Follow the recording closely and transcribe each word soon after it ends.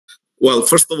Well,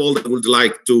 first of all, I would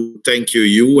like to thank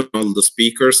you and all the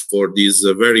speakers for this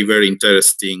very, very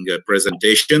interesting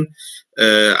presentation.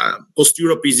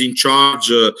 PostEurop is in charge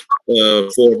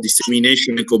for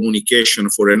dissemination and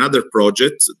communication for another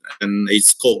project, and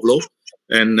it's COG-LO,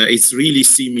 and it's really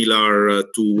similar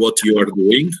to what you are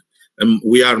doing.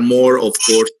 We are more, of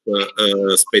course,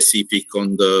 specific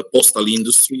on the postal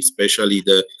industry, especially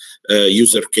the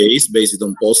user case based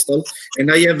on postal.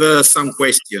 And I have some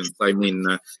questions. I mean,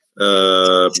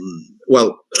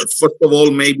 well, first of all,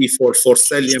 maybe for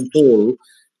Sally and Paul,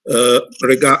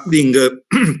 regarding,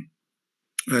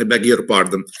 I beg your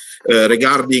pardon,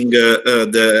 regarding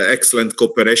the excellent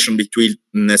cooperation between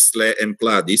Nestlé and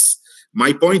Pladis.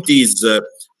 My point is,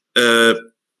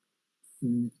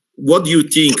 what do you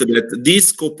think that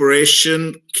this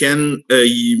cooperation can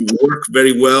work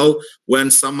very well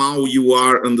when somehow you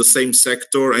are in the same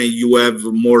sector and you have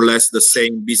more or less the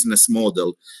same business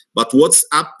model? But what's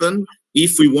happened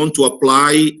if we want to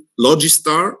apply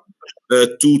LOGISTAR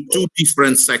to two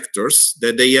different sectors,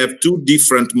 that they have two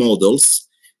different models?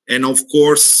 And of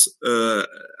course,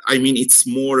 I mean, it's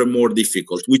more and more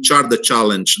difficult. Which are the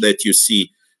challenge that you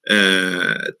see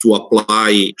to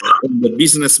apply on the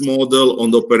business model,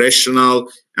 on the operational?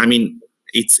 I mean,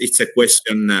 it's a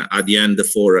question at the end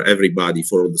for everybody,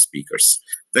 for all the speakers.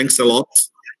 Thanks a lot,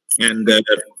 and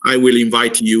I will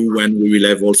invite you when we will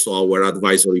have also our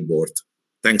advisory board.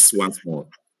 Thanks once more.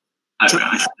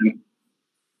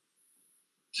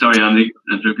 Sorry, Andy,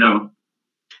 Andrew, go.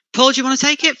 Paul, do you want to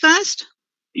take it first?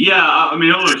 Yeah, I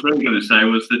mean, all I was really going to say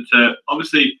was that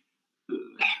obviously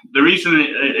the reason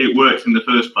it worked in the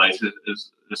first place,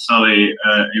 as Sally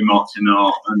remarked in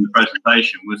the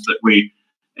presentation, was that we,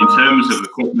 in terms of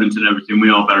equipment and everything, we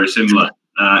are very similar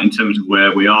in terms of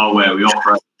where we are, where we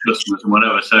operate, customers and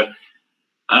whatever. So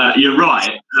you're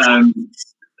right.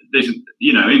 There's,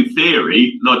 you know, in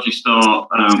theory, LOGISTAR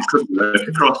could work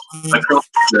across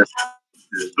the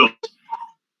but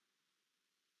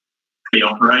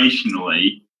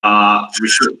operationally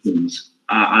restrictions.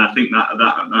 And I think that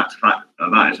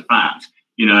is a fact.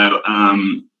 You know,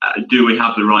 do we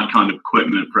have the right kind of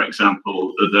equipment, for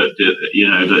example, that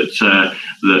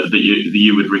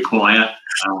you would require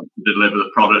to deliver the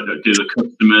product? Do the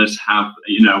customers have,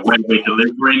 you know, when we're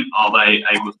delivering, are they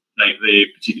able to take the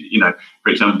particular, you know, for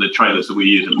example, the trailers that we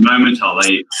use at the moment, are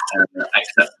they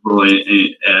acceptable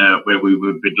where we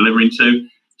would be delivering to?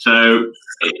 So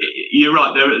you're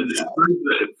right.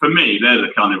 For me, they're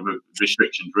the kind of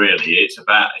restrictions. Really, it's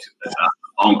about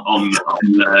on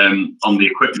the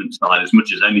equipment side as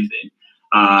much as anything.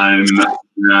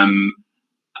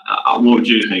 What would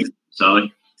you think,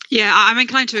 Sally? Yeah, I'm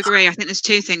inclined to agree. I think there's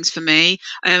two things for me.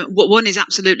 One is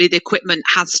absolutely the equipment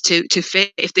has to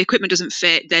fit. If the equipment doesn't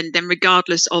fit, then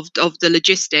regardless of the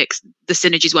logistics, the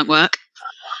synergies won't work.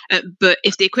 But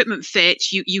if the equipment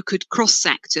fits, you could cross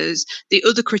sectors. The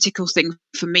other critical thing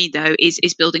for me, though,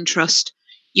 is building trust.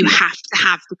 You have to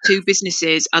have the two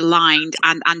businesses aligned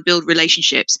and build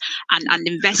relationships. And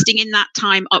investing in that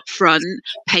time up front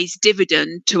pays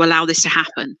dividend to allow this to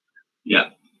happen.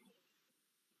 Yeah.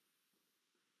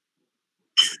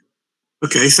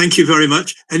 Okay, thank you very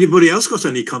much. Anybody else got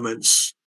any comments?